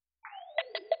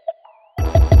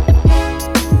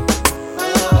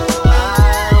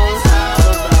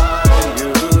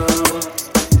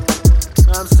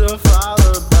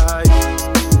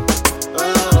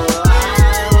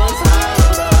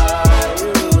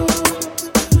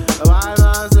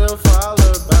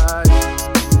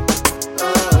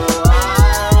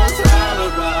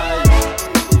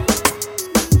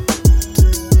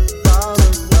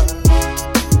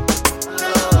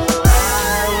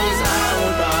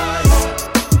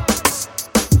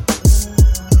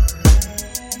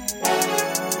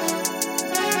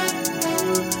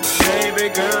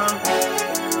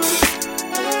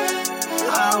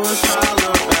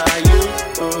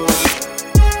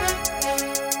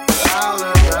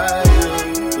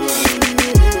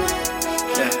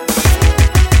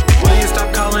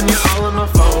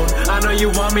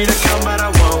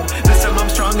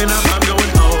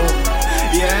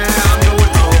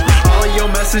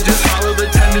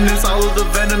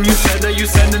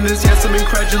I'm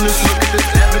incredulous. Look at this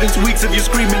evidence, weeks of you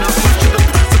screaming, I'll push to the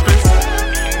precipice.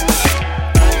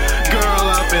 Girl,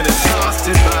 I've been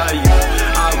exhausted by you.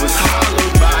 I was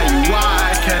hollowed by you.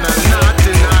 Why can I not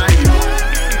deny you?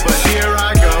 But here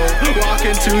I go, walk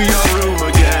into your room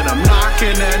again. I'm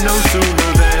knocking and no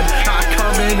sooner than I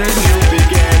come in and you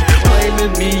begin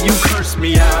blaming me, you curse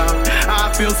me out.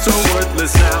 I feel so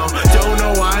worthless now. Don't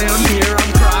know why I'm here,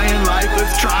 I'm crying like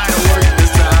let's try and work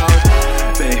this out.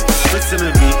 Babe, listen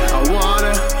to me, I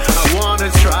wanna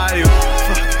try you.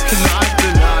 Fuck, cannot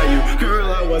deny you. Girl,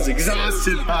 I was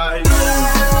exhausted by you.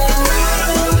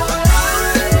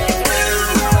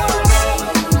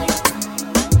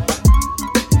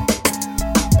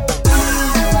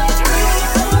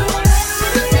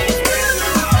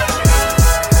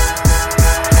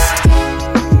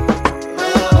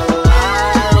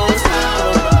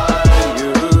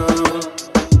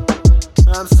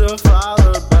 I'm still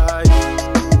followed by you.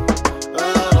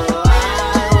 Oh, I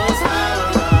was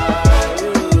followed by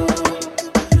you.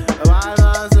 Why am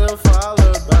I still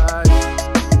followed by you?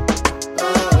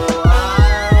 Oh,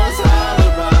 I was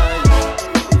followed by you.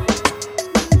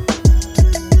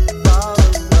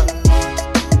 Followed by you.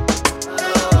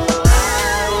 Oh,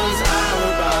 I was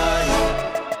followed by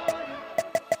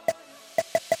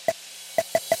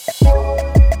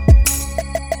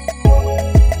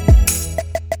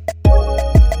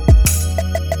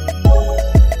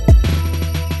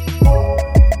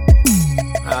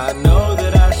I know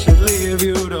that I should leave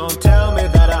you. Don't tell me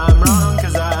that I'm wrong,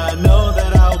 cause I know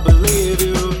that I'll believe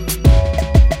you.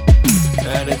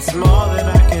 And it's more than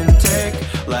I can take.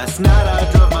 Last night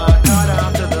I drove my car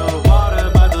down to the water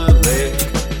by the lake.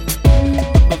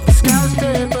 Above the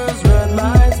skyscrapers, red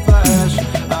lights flash.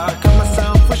 I caught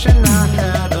myself wishing I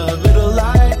had a little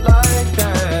light like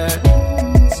that,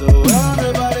 so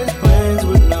everybody's planes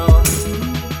would know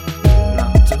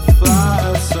not to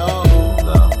fly so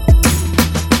low.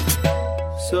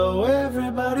 So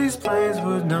everybody's planes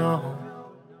would know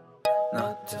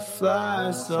not to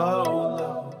fly so